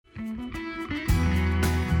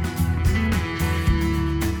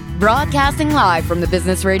Broadcasting live from the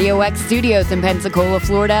Business Radio X studios in Pensacola,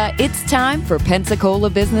 Florida, it's time for Pensacola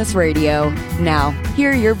Business Radio. Now,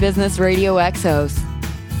 here are your Business Radio X hosts.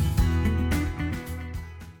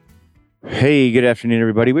 Hey, good afternoon,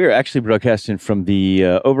 everybody. We are actually broadcasting from the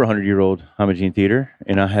over 100-year-old Imogene Theater,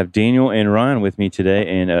 and I have Daniel and Ryan with me today.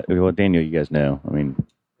 And well, Daniel, you guys know. I mean,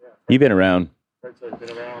 you've been around,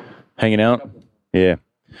 hanging out. Yeah.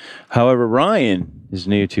 However, Ryan is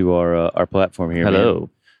new to our platform here. Hello. Man.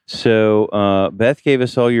 So Beth gave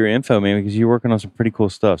us all your info, man, because you're working on some pretty cool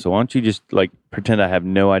stuff. So why don't you just pretend I have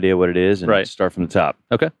no idea what it is and start from the top?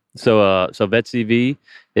 Okay. So VetCV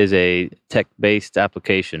is a tech-based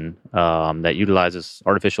application that utilizes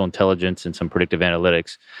artificial intelligence and some predictive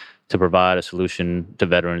analytics to provide a solution to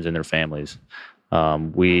veterans and their families.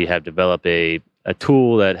 We have developed a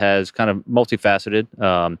tool that has kind of multifaceted.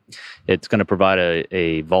 It's going to provide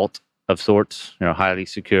a vault of sorts, highly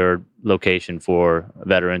secure location for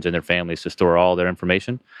veterans and their families to store all their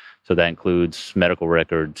information. So that includes medical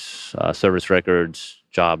records, service records,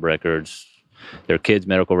 job records, their kids'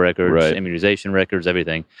 medical records, immunization records,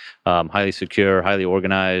 everything. Highly secure, highly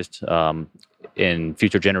organized. In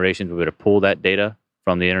future generations, we're going to pull that data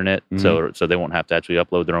from the internet, so they won't have to actually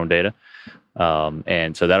upload their own data.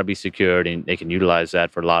 And so that'll be secured, and they can utilize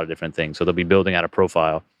that for a lot of different things. So they'll be building out a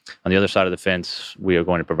profile. On the other side of the fence, we are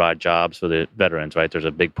going to provide jobs for the veterans, right? There's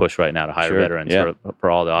a big push right now to hire veterans for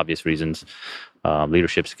all the obvious reasons.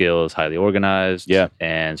 Leadership skills, highly organized,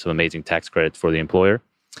 and some amazing tax credits for the employer.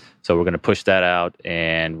 So we're going to push that out,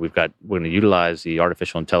 and we're going to utilize the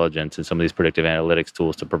artificial intelligence and some of these predictive analytics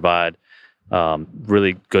tools to provide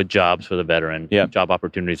really good jobs for the veteran, job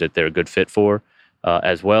opportunities that they're a good fit for,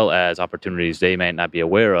 as well as opportunities they may not be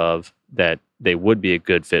aware of that they would be a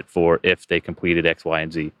good fit for if they completed X, Y,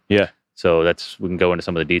 and Z. Yeah. So we can go into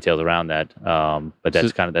some of the details around that. But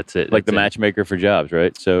that's it. Like the matchmaker for jobs,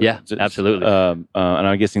 right? So absolutely. And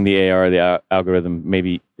I'm guessing the AR, the algorithm,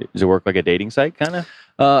 maybe does it work like a dating site, kind of?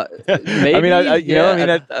 Maybe.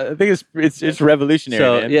 I think it's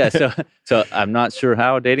revolutionary. So I'm not sure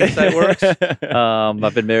how a dating site works.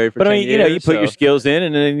 I've been married for 10 years. You put your skills in,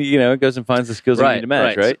 and then it goes and finds the skills you need to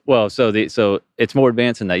match, right? Well, so it's more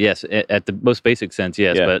advanced than that. Yes, at the most basic sense,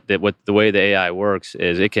 yes. Yeah. But the way the AI works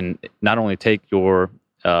is it can not only take your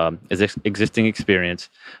existing experience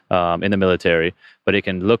in the military, but it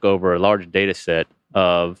can look over a large data set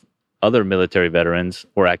of other military veterans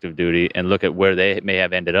or active duty and look at where they may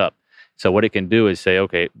have ended up. So what it can do is say,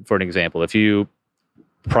 okay, for an example, if you,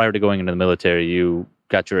 prior to going into the military, you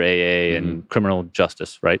got your AA and criminal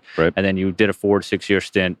justice, right? And then you did a 4 to 6 year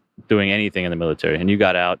stint doing anything in the military, and you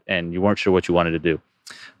got out and you weren't sure what you wanted to do.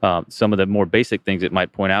 Some of the more basic things it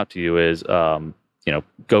might point out to you is,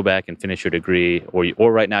 go back and finish your degree,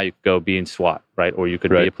 or right now you could go be in SWAT, right? Or you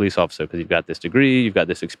could be a police officer because you've got this degree, you've got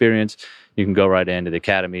this experience. You can go right into the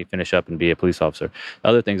academy, finish up, and be a police officer.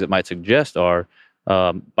 Other things it might suggest are,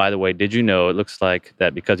 by the way, did you know it looks like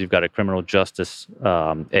that because you've got a criminal justice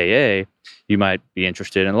AA, you might be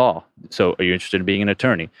interested in law. So are you interested in being an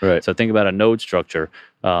attorney? Right. So think about a node structure.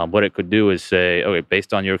 What it could do is say, okay,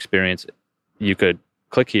 based on your experience, you could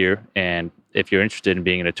click here, and if you're interested in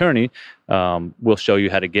being an attorney, we'll show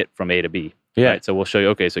you how to get from A to B. Yeah. Right? So we'll show you,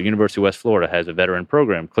 okay, so University of West Florida has a veteran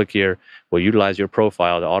program. Click here. We'll utilize your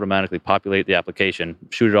profile to automatically populate the application,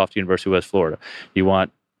 shoot it off to University of West Florida. You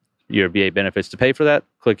want your VA benefits to pay for that?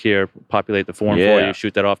 Click here, populate the form for you,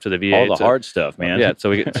 shoot that off to the VA. All the hard stuff, man. Yeah, so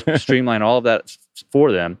we can streamline all of that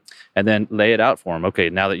for them and then lay it out for them. Okay,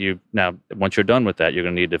 now once you're done with that, you're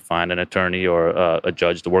going to need to find an attorney or a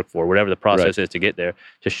judge to work for, whatever the process is to get there,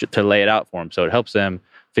 to lay it out for them. So it helps them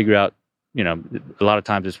figure out, a lot of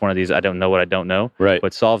times it's one of these, I don't know what I don't know,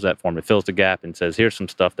 but solves that for them. It fills the gap and says, here's some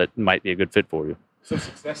stuff that might be a good fit for you. So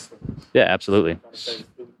successful. Yeah, absolutely.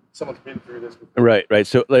 Someone's been through this before. Right.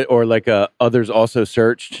 So, or others also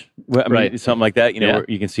searched. Something like that. Where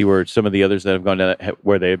you can see where some of the others that have gone down,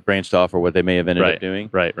 where they branched off, or what they may have ended up doing.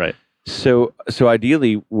 Right. So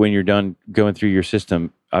ideally, when you're done going through your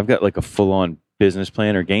system, I've got like a full-on business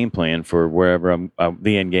plan or game plan for wherever I'm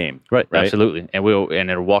the end game. Right. Absolutely.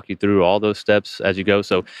 And it'll walk you through all those steps as you go.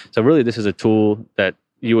 So really, this is a tool that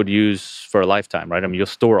you would use for a lifetime, right? I mean, you'll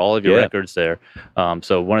store all of your records there.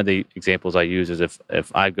 So one of the examples I use is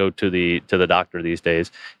if I go to the doctor these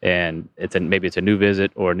days, and maybe it's a new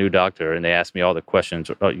visit or a new doctor, and they ask me all the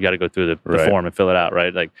questions. Oh, you got to go through the form and fill it out,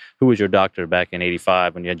 right? Like, who was your doctor back in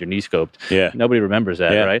 '85 when you had your knee scoped? Yeah, nobody remembers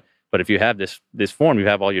that, right? But if you have this form, you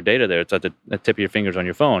have all your data there. It's at the tip of your fingers on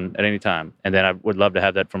your phone at any time. And then I would love to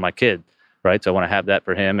have that for my kid, right? So I want to have that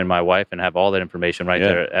for him and my wife and have all that information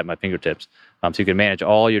there at my fingertips. So you can manage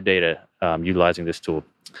all your data utilizing this tool.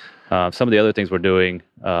 Some of the other things we're doing,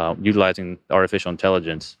 utilizing artificial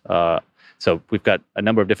intelligence. So we've got a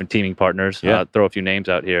number of different teaming partners. Yeah. Throw a few names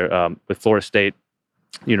out here. With Florida State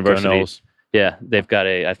University. Knowles. Yeah, they've got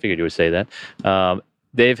I figured you would say that.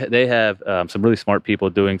 They have some really smart people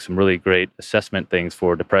doing some really great assessment things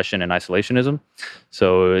for depression and isolationism.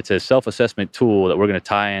 So it's a self-assessment tool that we're going to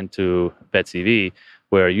tie into VetCV,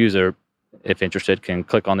 where a user, if interested, can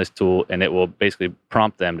click on this tool and it will basically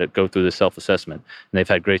prompt them to go through the self-assessment. And they've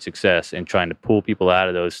had great success in trying to pull people out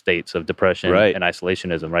of those states of depression and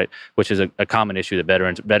isolationism, right? Which is a common issue that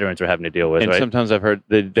veterans are having to deal with. And right? sometimes I've heard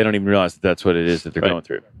they don't even realize that's what it is that they're going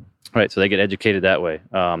through. Right, so they get educated that way.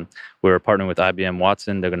 We're partnering with IBM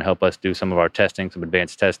Watson. They're going to help us do some of our testing, some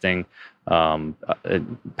advanced testing,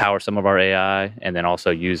 power some of our AI, and then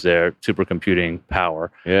also use their supercomputing power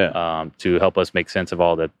to help us make sense of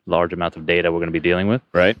all the large amounts of data we're going to be dealing with.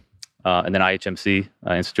 Right. And then IHMC,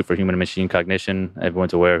 Institute for Human and Machine Cognition,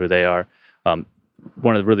 everyone's aware who they are. One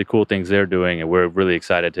of the really cool things they're doing, and we're really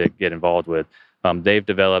excited to get involved with, they've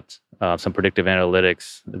developed some predictive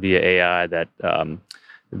analytics via AI that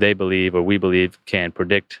they believe, or we believe, can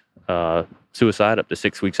predict suicide up to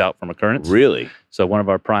 6 weeks out from occurrence. Really? So one of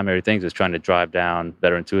our primary things is trying to drive down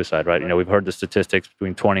veteran suicide, right? We've heard the statistics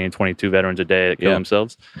between 20 and 22 veterans a day that kill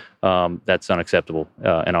themselves. That's unacceptable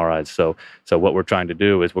in our eyes. So what we're trying to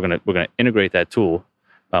do is we're gonna integrate that tool.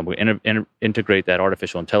 We integrate that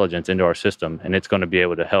artificial intelligence into our system, and it's going to be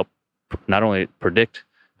able to help not only predict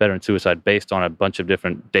veteran suicide based on a bunch of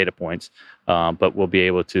different data points, but we'll be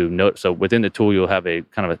able to note. So within the tool, you'll have a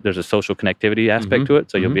kind of there's a social connectivity aspect to it.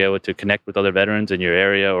 So you'll be able to connect with other veterans in your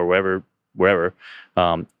area or wherever,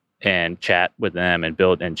 and chat with them and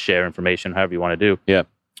build and share information, however you want to do. Yeah.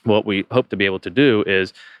 What we hope to be able to do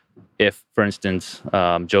is, if, for instance,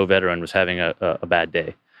 Joe Veteran was having a bad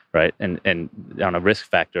day, right, and on a risk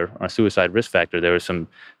factor, on a suicide risk factor, there was some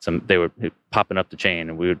they were popping up the chain,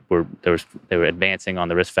 and they were advancing on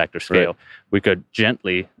the risk factor scale. Right. We could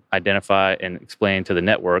gently identify and explain to the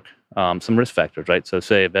network some risk factors, right? So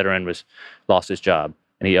say a veteran lost his job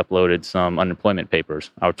and he uploaded some unemployment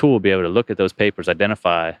papers. Our tool will be able to look at those papers,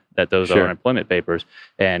 identify that those are unemployment papers,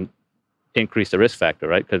 and increase the risk factor,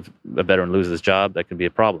 right? Because a veteran loses his job, that can be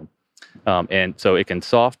a problem. And so it can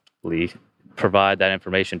softly provide that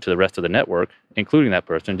information to the rest of the network, including that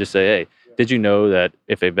person. Just say, hey, did you know that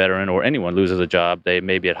if a veteran or anyone loses a job, they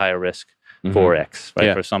may be at higher risk for X,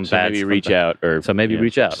 right? For some bad. Maybe reach out, or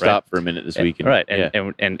reach out. Stop for a minute this weekend, right?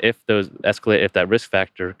 And if those escalate, if that risk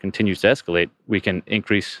factor continues to escalate, we can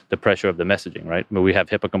increase the pressure of the messaging, right? But we have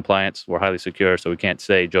HIPAA compliance. We're highly secure, so we can't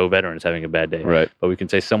say Joe Veteran is having a bad day, right? But we can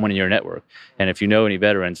say someone in your network. And if you know any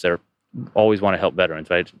veterans, they're always want to help veterans,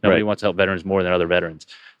 right? Nobody wants to help veterans more than other veterans.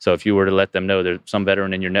 So if you were to let them know there's some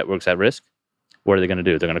veteran in your network's at risk, what are they going to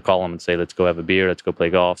do? They're going to call them and say, let's go have a beer, let's go play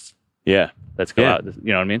golf. Yeah. Let's go out. You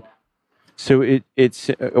know what I mean? So it's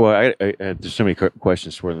there's so many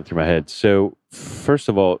questions swirling through my head. So first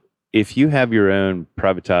of all, if you have your own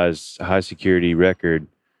privatized high security record,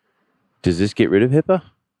 does this get rid of HIPAA?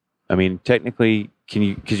 I mean, technically,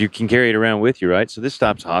 because you can carry it around with you, right? So this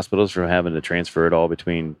stops hospitals from having to transfer it all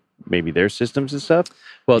between maybe their systems and stuff.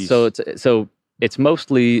 Well, so it's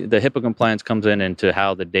mostly the HIPAA compliance comes into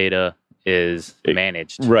how the data is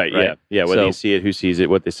managed. Right. Yeah. Whether you see it, who sees it,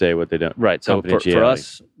 what they say, what they don't. Right. So for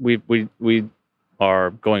us, we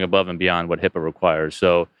are going above and beyond what HIPAA requires.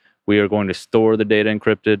 So we are going to store the data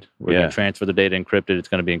encrypted. We're going to transfer the data encrypted. It's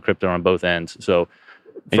going to be encrypted on both ends. So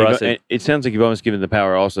for us, it sounds like you've almost given the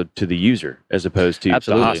power also to the user as opposed to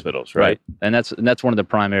the hospitals, right? And that's one of the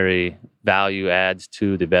primary value adds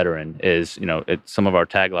to the veteran is, some of our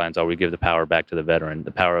taglines are we give the power back to the veteran,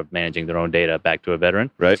 the power of managing their own data back to a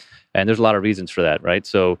veteran. Right. And there's a lot of reasons for that, right?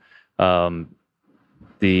 So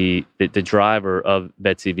the driver of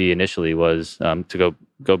VetCV initially was to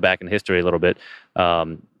go back in history a little bit.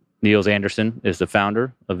 Niels Anderson is the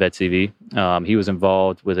founder of VetCV. He was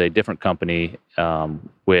involved with a different company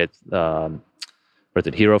with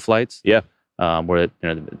Hero Flights. Yeah. Where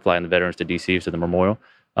flying the veterans to DC to the memorial.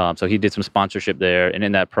 So he did some sponsorship there, and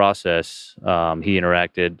in that process, he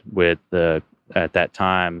interacted with at that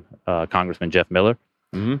time Congressman Jeff Miller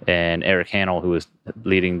and Eric Hannell, who was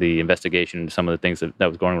leading the investigation into some of the things that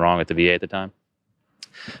was going wrong at the VA at the time.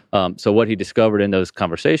 So what he discovered in those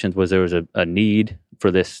conversations was there was a need for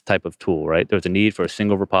this type of tool, right? There was a need for a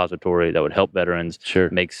single repository that would help veterans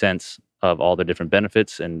make sense of all the different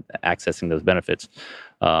benefits and accessing those benefits.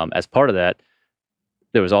 As part of that,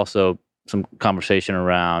 there was also some conversation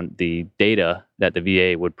around the data that the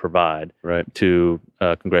VA would provide to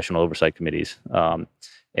congressional oversight committees,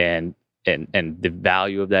 and the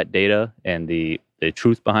value of that data and the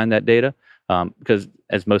truth behind that data. Because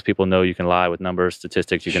as most people know, you can lie with numbers,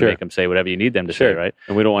 statistics. You can Sure. make them say whatever you need them to say, right?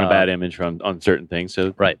 And we don't want a bad image on certain things,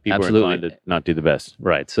 so Right, people absolutely. are inclined to not do the best.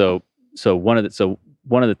 Right. So one of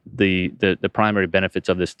the primary benefits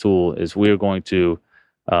of this tool is we're going to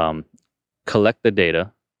collect the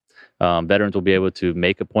data. Veterans will be able to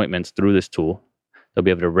make appointments through this tool. They'll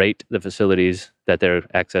be able to rate the facilities that they're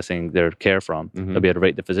accessing their care from. Mhm. They'll be able to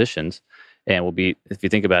rate the physicians, and if you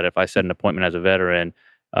think about it, if I set an appointment as a veteran,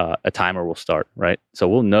 a timer will start, right? So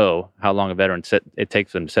we'll know how long a veteran it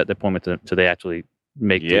takes them to set the appointment to they actually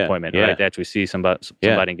make the appointment, right? They actually see somebody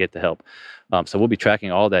and get the help. So we'll be tracking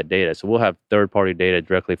all that data. So we'll have third-party data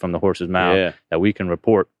directly from the horse's mouth that we can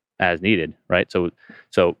report as needed, right? So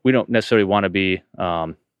we don't necessarily want to be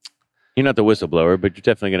You're not the whistleblower, but you're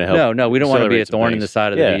definitely going to help. No, we don't want to be a accelerate some thorn in the things.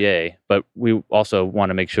 side of the VA, but we also want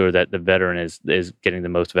to make sure that the veteran is getting the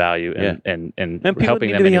most value and people helping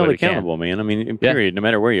need them to be any way held we can. accountable, man. I mean, period. No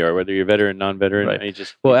matter where you are, whether you're veteran, non-veteran, Right. you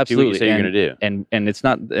just Well, do what absolutely. you say you're going to do. And it's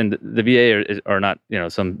not, and the VA are not,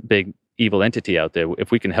 some big evil entity out there.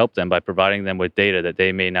 If we can help them by providing them with data that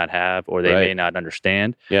they may not have or they may not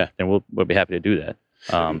understand, then we'll be happy to do that.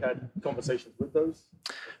 Have you had conversations with those?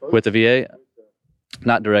 With the VA?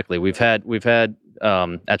 Not directly. We've had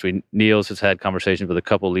actually Niels has had conversations with a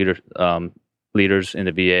couple leaders in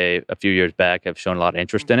the VA a few years back, have shown a lot of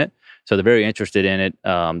interest in it. So they're very interested in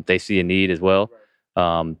it. They see a need as well.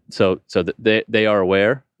 So they are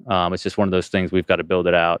aware. It's just one of those things we've got to build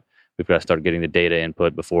it out. We've got to start getting the data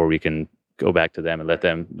input before we can go back to them and let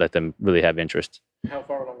them really have interest. How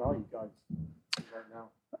far along are you guys right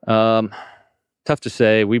now? Tough to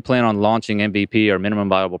say. We plan on launching MVP, our minimum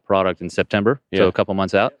viable product, in September, so a couple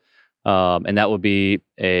months out. And that will be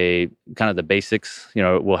a kind of the basics.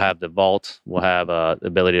 We'll have the vault, we'll have the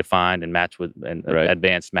ability to find and match with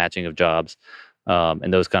advanced matching of jobs,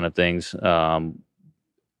 and those kind of things.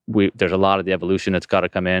 There's a lot of the evolution that's got to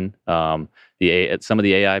come in. Some of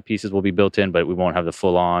the AI pieces will be built in, but we won't have the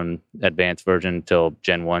full-on advanced version until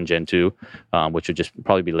Gen 1, Gen 2, which would just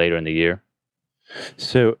probably be later in the year.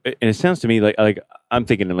 So, and it sounds to me like I'm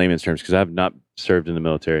thinking in layman's terms because I have not served in the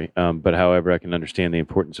military. But however, I can understand the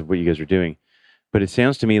importance of what you guys are doing. But it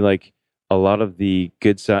sounds to me like a lot of the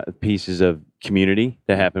good pieces of community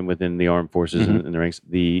that happen within the armed forces and the ranks,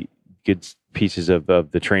 the good pieces of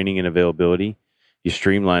the training and availability, you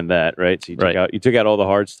streamlined that, right? So you took out all the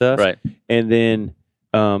hard stuff, right? And then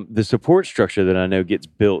the support structure that I know gets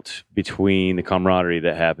built between the camaraderie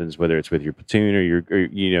that happens, whether it's with your platoon or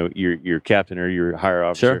your captain or your higher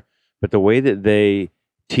officer. Sure. But the way that they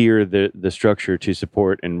tier the structure to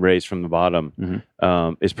support and raise from the bottom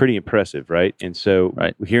is pretty impressive, right? And so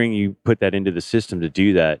hearing you put that into the system to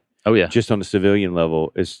do that, just on a civilian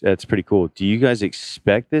level, that's pretty cool. Do you guys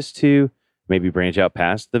expect this to maybe branch out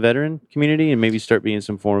past the veteran community and maybe start being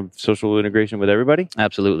some form of social integration with everybody?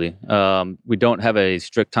 Absolutely. We don't have a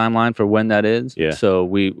strict timeline for when that is. Yeah. So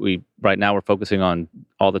we right now we're focusing on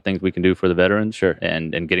all the things we can do for the veterans,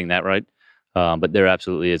 and getting that right. But there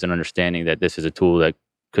absolutely is an understanding that this is a tool that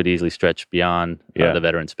could easily stretch beyond the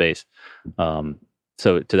veteran space.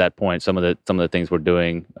 So to that point, some of the things we're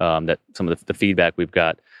doing, that some of the feedback we've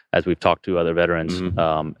got as we've talked to other veterans,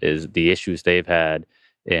 is the issues they've had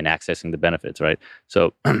in accessing the benefits, right?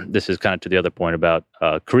 So this is kind of to the other point about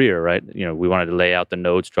career, right? We wanted to lay out the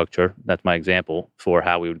node structure. That's my example for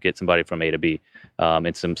how we would get somebody from A to B,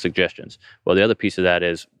 and some suggestions. Well, the other piece of that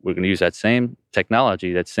is we're going to use that same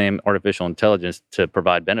technology, that same artificial intelligence to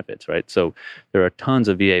provide benefits, right? So there are tons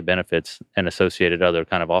of VA benefits and associated other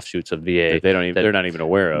kind of offshoots of VA that they're not even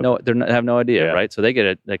aware of. No, have no idea, right? So they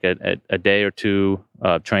get a day or two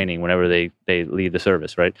of training whenever they leave the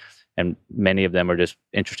service, right? And many of them are just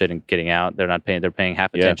interested in getting out. They're not paying. They're paying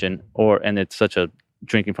half attention, and it's such a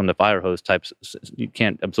drinking from the fire hose type. You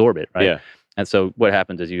can't absorb it, right? Yeah. And so what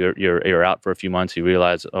happens is you're out for a few months. You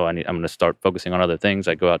realize, I'm going to start focusing on other things.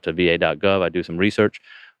 I go out to va.gov. I do some research.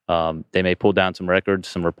 They may pull down some records,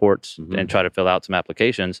 some reports, and try to fill out some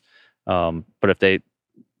applications. But if they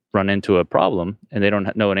run into a problem and they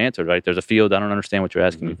don't know an answer, right? There's a field, I don't understand what you're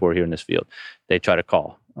asking me for here in this field. They try to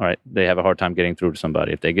call. All right. They have a hard time getting through to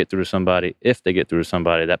somebody. If they get through to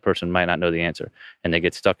somebody, that person might not know the answer. And they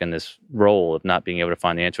get stuck in this role of not being able to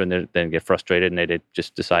find the answer, and they then get frustrated, and they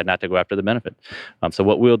just decide not to go after the benefit. So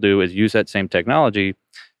what we'll do is use that same technology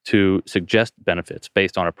to suggest benefits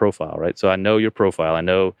based on a profile, right? So I know your profile. I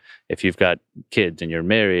know if you've got kids and you're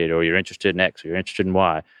married, or you're interested in X or you're interested in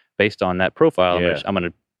Y. Based on that profile, I'm going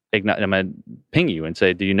to ping you and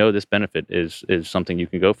say, do you know this benefit is something you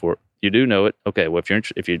can go for? You do know it. Okay. Well, if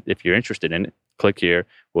you're interested in it, click here.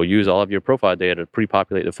 We'll use all of your profile data to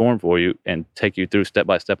pre-populate the form for you and take you through step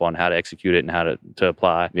by step on how to execute it and how to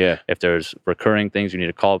apply. Yeah. If there's recurring things you need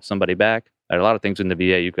to call somebody back, there are a lot of things in the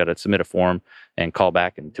VA. You've got to submit a form and call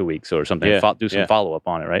back in 2 weeks or something. Do some follow-up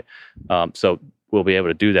on it, right? So we'll be able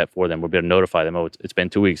to do that for them. We'll be able to notify them, it's been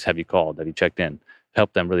 2 weeks. Have you called? Have you checked in?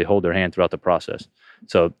 Help them really hold their hand throughout the process.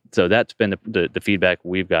 So that's been the feedback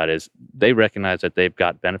we've got is they recognize that they've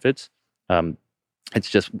got benefits. It's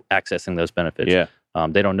just accessing those benefits. Yeah.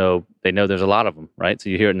 They don't know. They know there's a lot of them, right? So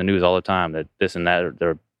you hear it in the news all the time that this and that,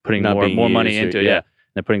 they're putting more money into it. Yeah.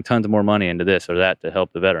 They're putting tons of more money into this or that to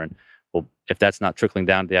help the veteran. Well, if that's not trickling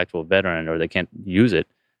down to the actual veteran or they can't use it,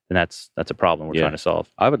 then that's a problem we're trying to solve.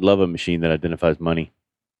 I would love a machine that identifies money.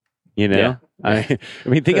 You know, yeah. I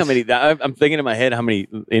mean, think how many. I'm thinking in my head how many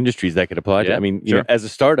industries that could apply to. I mean, you know, as a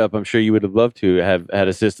startup, I'm sure you would have loved to have had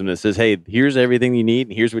a system that says, "Hey, here's everything you need,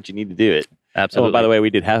 and here's what you need to do it." Absolutely. Oh, by the way, we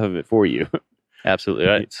did half of it for you. Absolutely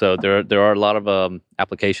right. So there are a lot of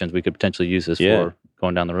applications we could potentially use this for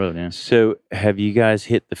going down the road. Yeah. So have you guys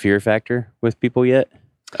hit the fear factor with people yet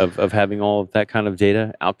of having all of that kind of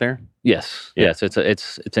data out there? Yes. Yeah. Yes.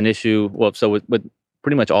 It's an issue. Well, so with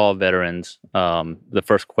pretty much all veterans, the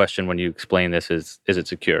first question when you explain this is it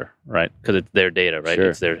secure, right? Because it's their data, right? Sure.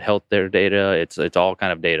 It's their data. It's all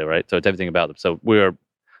kind of data, right? So it's everything about them. So we're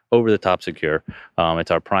over the top secure. It's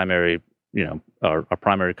our primary, our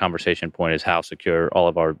primary conversation point is how secure all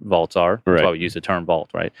of our vaults are. Right. That's why we use the term vault,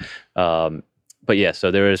 right? But yeah, so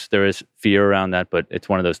there is fear around that, but it's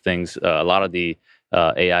one of those things. A lot of the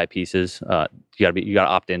AI pieces, you gotta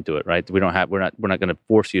opt into it, right? We're not going to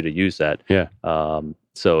force you to use that. Yeah.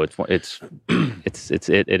 So it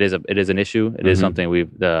is an issue. It is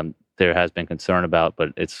something there has been concern about,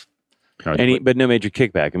 but it's but no major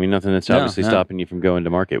kickback. I mean, nothing that's obviously stopping you from going to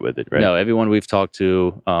market with it, right? No, everyone we've talked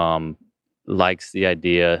to likes the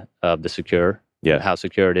idea of the secure, how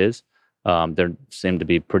secure it is. There seem to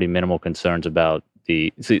be pretty minimal concerns about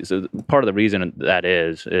so part of the reason that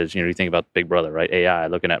is you think about Big Brother, right? AI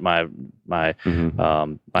looking at my I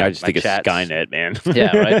just think chats. It's Skynet, man.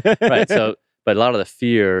 Yeah, right. So, but a lot of the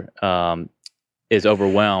fear is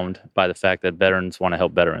overwhelmed by the fact that veterans want to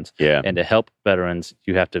help veterans. Yeah. And to help veterans,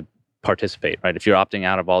 you have to participate, right? If you're opting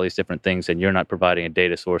out of all these different things and you're not providing a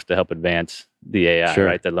data source to help advance the AI,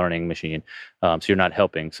 right, the learning machine, so you're not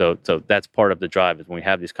helping. So that's part of the drive is when we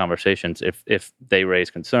have these conversations, if they raise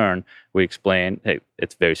concern, we explain, hey,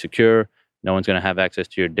 it's very secure. No one's going to have access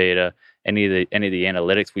to your data. Any of the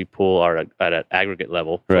analytics we pull are at an aggregate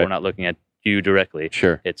level. So we're not looking at you directly.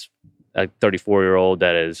 Sure. It's a 34-year-old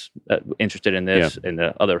that is interested in this and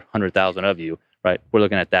the other 100,000 of you, right? We're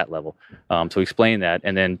looking at that level. So explain that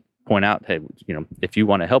and then point out, hey, if you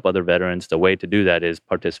want to help other veterans, the way to do that is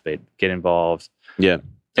participate, get involved. Yeah.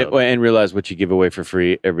 And realize what you give away for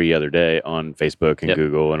free every other day on Facebook and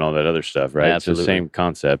Google and all that other stuff, right? Absolutely. It's the same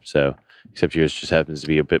concept. So, except yours just happens to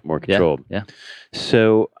be a bit more controlled. Yeah.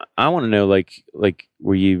 So I want to know, like,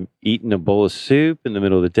 were you eating a bowl of soup in the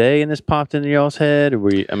middle of the day and this popped into y'all's head, or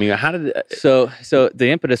were you? I mean, how did it? So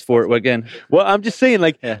the impetus for it again. Well, I'm just saying,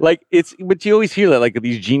 like it's. But you always hear that, like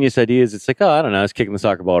these genius ideas. It's like, oh, I don't know, I was kicking the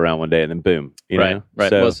soccer ball around one day, and then boom, you know?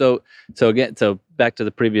 Right. Well, so back to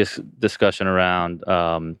the previous discussion around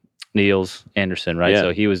Niels Anderson, right? Yeah.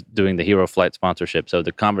 So he was doing the Hero Flight sponsorship. So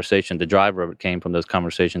the conversation, the driver of it came from those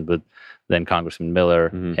conversations with then Congressman Miller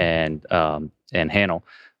and Hanel.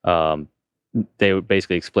 They were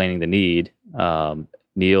basically explaining the need.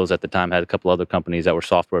 Niels at the time had a couple other companies that were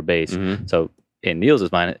software based. So in Niels'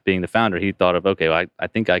 mind, being the founder, he thought of, okay, well, I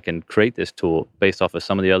think I can create this tool based off of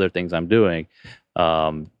some of the other things I'm doing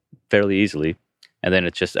fairly easily. And then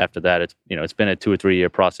it's just after that, it's been a 2 or 3 year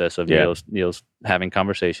process of Niels having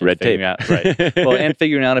conversations, figuring out and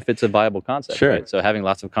figuring out if it's a viable concept. Sure. Right? So having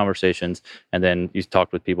lots of conversations, and then you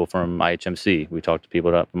talked with people from IHMC, we talked to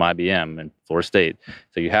people from IBM and Florida State.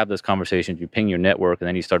 So you have those conversations, you ping your network, and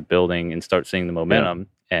then you start building and start seeing the momentum,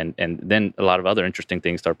 and then a lot of other interesting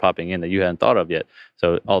things start popping in that you hadn't thought of yet.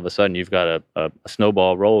 So all of a sudden, you've got a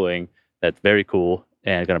snowball rolling that's very cool.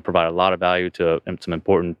 And going to provide a lot of value to some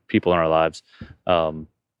important people in our lives. So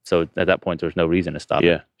at that point, there's no reason to stop.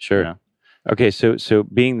 Yeah, sure. Okay, so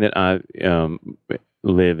being that I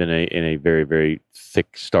live in a very, very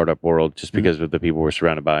thick startup world, just because of the people we're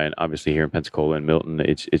surrounded by, and obviously here in Pensacola and Milton,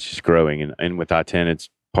 it's just growing, and with I-10, it's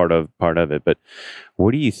part of it. But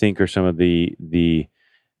what do you think are some of the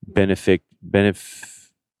beneficial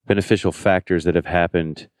factors that have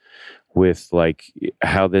happened with like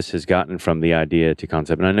how this has gotten from the idea to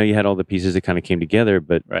concept. And I know you had all the pieces that kind of came together,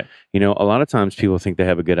 but Right. you know, a lot of times people think they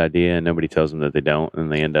have a good idea and nobody tells them that they don't,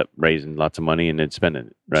 and they end up raising lots of money and then spending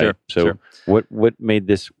it. Right. Sure, So sure. what made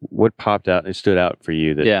this, what popped out and stood out for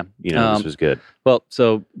you that, Yeah. you know, this was good? Well,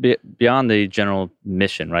 so beyond the general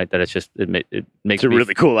mission, right? That it's just, it makes It's a me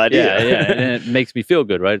really cool idea. Yeah, and it makes me feel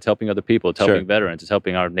good, right? It's helping other people. It's helping Sure. veterans. It's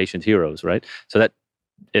helping our nation's heroes, right? So that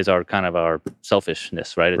is our kind of our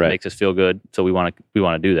selfishness, right? It Right. makes us feel good, so we want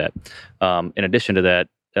to do that. In addition to that,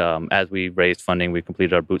 as we raised funding, we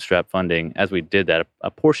completed our bootstrap funding. As we did that,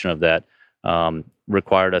 a portion of that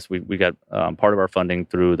required us. We got part of our funding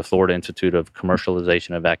through the Florida Institute of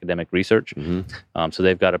Commercialization of Academic Research. Mm-hmm. So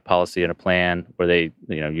they've got a policy and a plan where they,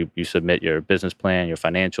 you submit your business plan, your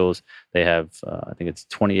financials. They have, I think it's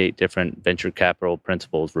 28 different venture capital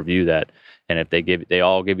principles review that, and if they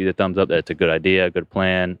all give you the thumbs up that it's a good idea, a good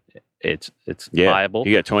plan, it's viable.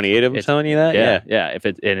 You got 28 of them telling you that? Yeah.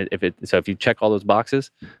 If you check all those boxes,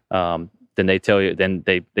 then they tell you, then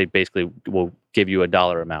they basically will give you a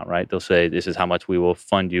dollar amount, right? They'll say, this is how much we will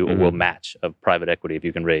fund you or we'll match of private equity if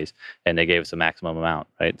you can raise. And they gave us a maximum amount,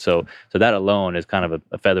 right? So that alone is kind of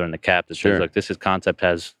a feather in the cap that says, look, this concept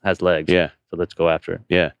has legs. Yeah. So let's go after it.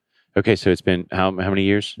 Yeah. Okay. So it's been how many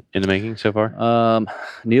years in the making so far?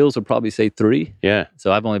 Niels would probably say 3. Yeah.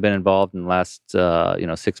 So I've only been involved in the last,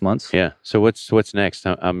 6 months. Yeah. So what's next?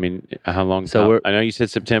 I mean, how long? So I know you said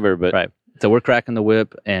September, but right. So we're cracking the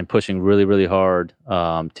whip and pushing really, really hard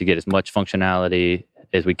to get as much functionality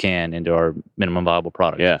as we can into our minimum viable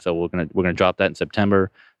product. Yeah. So we're gonna drop that in September,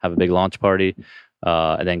 have a big launch party,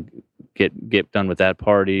 and then get done with that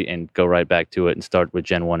party and go right back to it and start with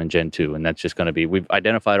Gen 1 and Gen 2. And that's just going to be, we've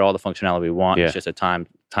identified all the functionality we want. Yeah. It's just a time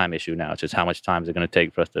issue now. It's just how much time is it going to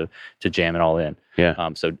take for us to jam it all in. Yeah.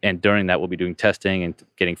 And during that, we'll be doing testing and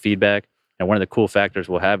getting feedback. And one of the cool factors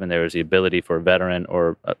we'll have in there is the ability for a veteran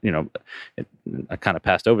or, I kind of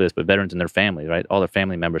passed over this, but veterans and their family, right? All their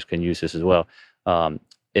family members can use this as well,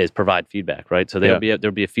 is provide feedback, right? So there'll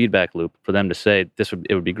be a feedback loop for them to say,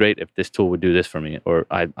 it would be great if this tool would do this for me, or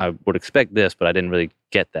I would expect this, but I didn't really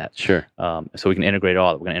get that. Sure. So we can integrate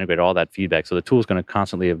we're going to integrate all that feedback. So the tool is going to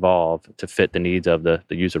constantly evolve to fit the needs of the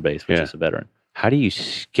user base, which is a veteran. How do you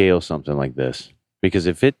scale something like this? Because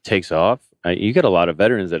if it takes off, you got a lot of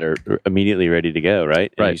veterans that are immediately ready to go,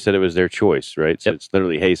 right? And right. You said it was their choice, right? So Yep. It's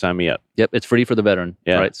literally, hey, sign me up. Yep, it's free for the veteran,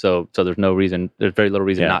 Yeah. right? So there's there's very little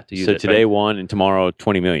reason not to use it. So today right? 1 and tomorrow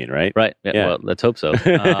 20 million, right? Right. Yeah. Well, let's hope so.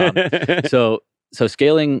 So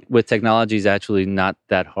scaling with technology is actually not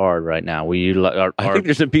that hard right now. We utilize I think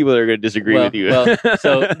there's some people that are going to disagree with you.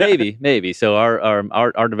 So maybe. So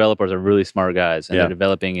our developers are really smart guys, and Yeah. they're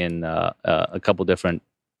developing in a couple different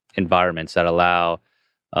environments that allow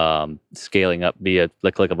scaling up via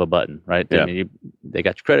the click of a button, right? Yeah. I mean, they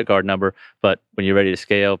got your credit card number, but when you're ready to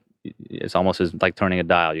scale, it's almost as like turning a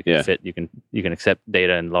dial. You can you can accept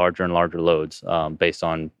data in larger and larger loads based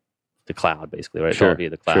on the cloud, basically, right? Sure. It's all via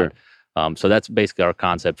the cloud. Sure. So that's basically our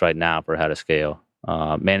concept right now for how to scale.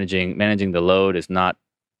 Managing the load is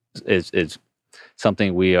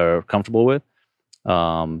something we are comfortable with.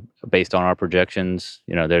 Based on our projections,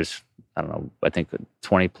 there's, I don't know, I think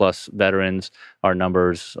 20 plus veterans, our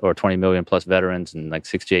numbers, or 20 million plus veterans, and like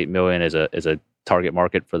 68 million is a target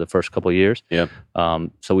market for the first couple of years. Yeah.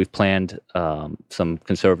 So we've planned some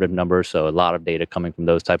conservative numbers, so a lot of data coming from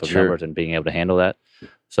those type of Sure. numbers and being able to handle that.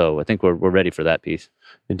 So I think we're ready for that piece.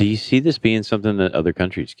 And do you see this being something that other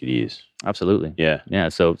countries could use? Absolutely. Yeah. Yeah.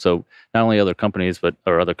 So not only other companies,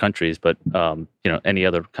 or other countries, but any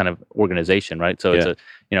other kind of organization, right? So it's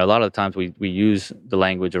a lot of the times we use the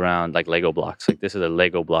language around like Lego blocks. Like, this is a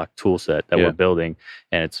Lego block tool set that we're building,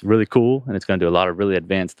 and it's really cool, and it's going to do a lot of really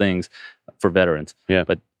advanced things for veterans. Yeah.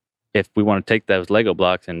 But if we want to take those Lego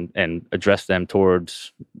blocks and address them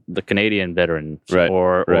towards the Canadian veterans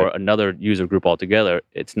or another user group altogether,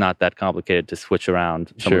 it's not that complicated to switch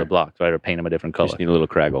around some of the blocks, right? Or paint them a different color. Just need a little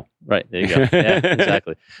Craggle. Right. There you go. Yeah,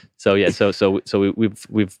 exactly. So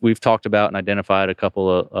we've talked about and identified a couple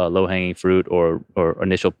of low-hanging fruit or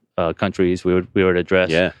initial countries we would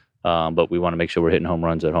address. Yeah. But we want to make sure we're hitting home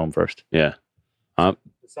runs at home first. Yeah.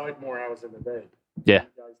 Decide more hours in the day. Yeah.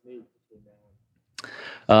 What do you guys need between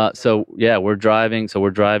now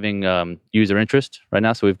We're driving user interest right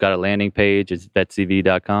now. So we've got a landing page. It's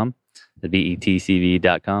vetcv.com,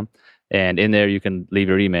 vetcv.com. And in there, you can leave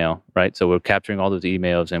your email, right? So we're capturing all those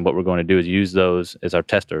emails, and what we're going to do is use those as our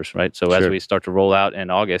testers, right? So as we start to roll out in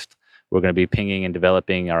August, we're going to be pinging and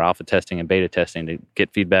developing our alpha testing and beta testing to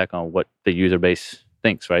get feedback on what the user base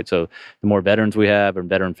thinks, right? So the more veterans we have, or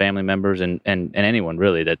veteran family members, and anyone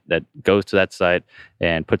really that goes to that site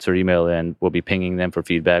and puts their email in, we'll be pinging them for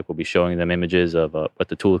feedback. We'll be showing them images of what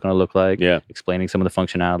the tool is going to look like, explaining some of the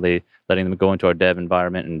functionality, letting them go into our dev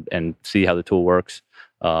environment and see how the tool works.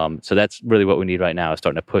 So that's really what we need right now, is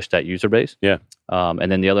starting to push that user base.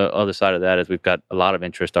 And then the other side of that is we've got a lot of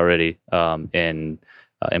interest already in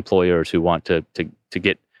employers who want to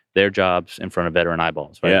get their jobs in front of veteran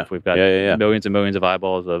eyeballs. Right? If we've got millions and millions of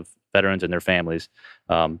eyeballs of veterans and their families,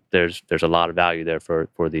 there's a lot of value there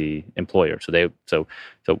for the employer. So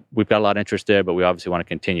we've got a lot of interest there, but we obviously want to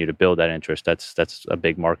continue to build that interest. That's a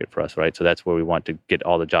big market for us, right? So that's where we want to get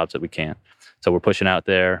all the jobs that we can. So we're pushing out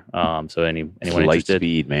there. So anyone light interested,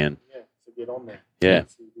 speed, man. Yeah, so get on there. Yeah.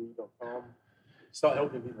 CV.com. Start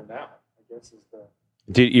helping people now, I guess, is the...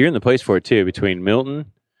 Dude, you're in the place for it too, between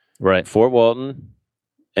Milton, right, Fort Walton,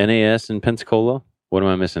 NAS, and Pensacola. What am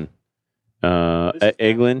I missing?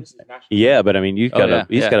 Eglin. Yeah, but I mean, you've got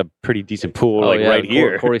got a pretty decent pool right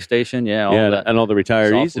here. Corey Station, and all the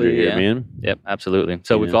retirees that are here, man. Yep, absolutely.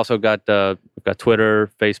 So we've also got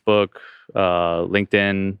Twitter, Facebook,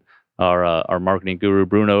 LinkedIn. Our marketing guru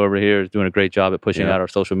Bruno over here is doing a great job at pushing out our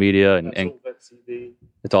social media, and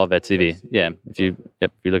it's all VetCV. Yeah, if you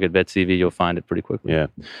look at VetCV, you'll find it pretty quickly. Yeah.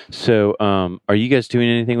 So, are you guys doing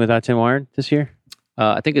anything with I-10 Wired this year?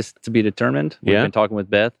 I think it's to be determined. We've been talking with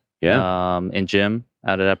Beth. And Jim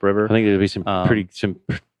out at Upriver. I think there'll be some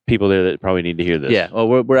people there that probably need to hear this. Yeah.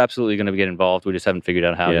 Well, we're absolutely going to get involved. We just haven't figured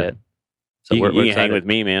out how yet. So you can hang with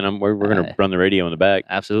me, man. We're going to run the radio in the back.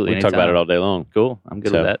 Absolutely. We talk about it all day long. Cool. I'm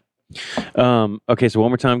good with that. Okay, so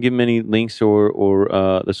one more time, give them any links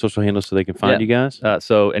or the social handles so they can find you guys.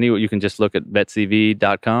 So you can just look at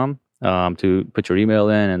vetcv.com to put your email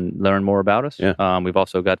in and learn more about us. We've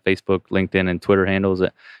also got Facebook, LinkedIn, and Twitter handles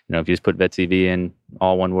that, if you just put VetCV in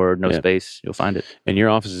all one word, no space, you'll find it. And your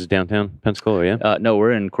office is downtown Pensacola, no,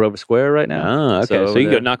 we're in Corover Square right now. Okay. So you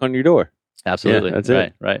can go knock on your door. Absolutely. Yeah, that's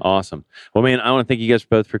it. Right. Awesome. Well, man, I want to thank you guys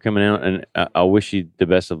both for coming out, and I wish you the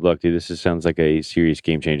best of luck, dude. This sounds like a serious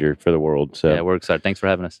game changer for the world. So yeah, we're excited. Thanks for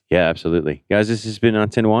having us. Yeah, absolutely. Guys, this has been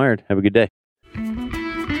I-10 Wired. Have a good day.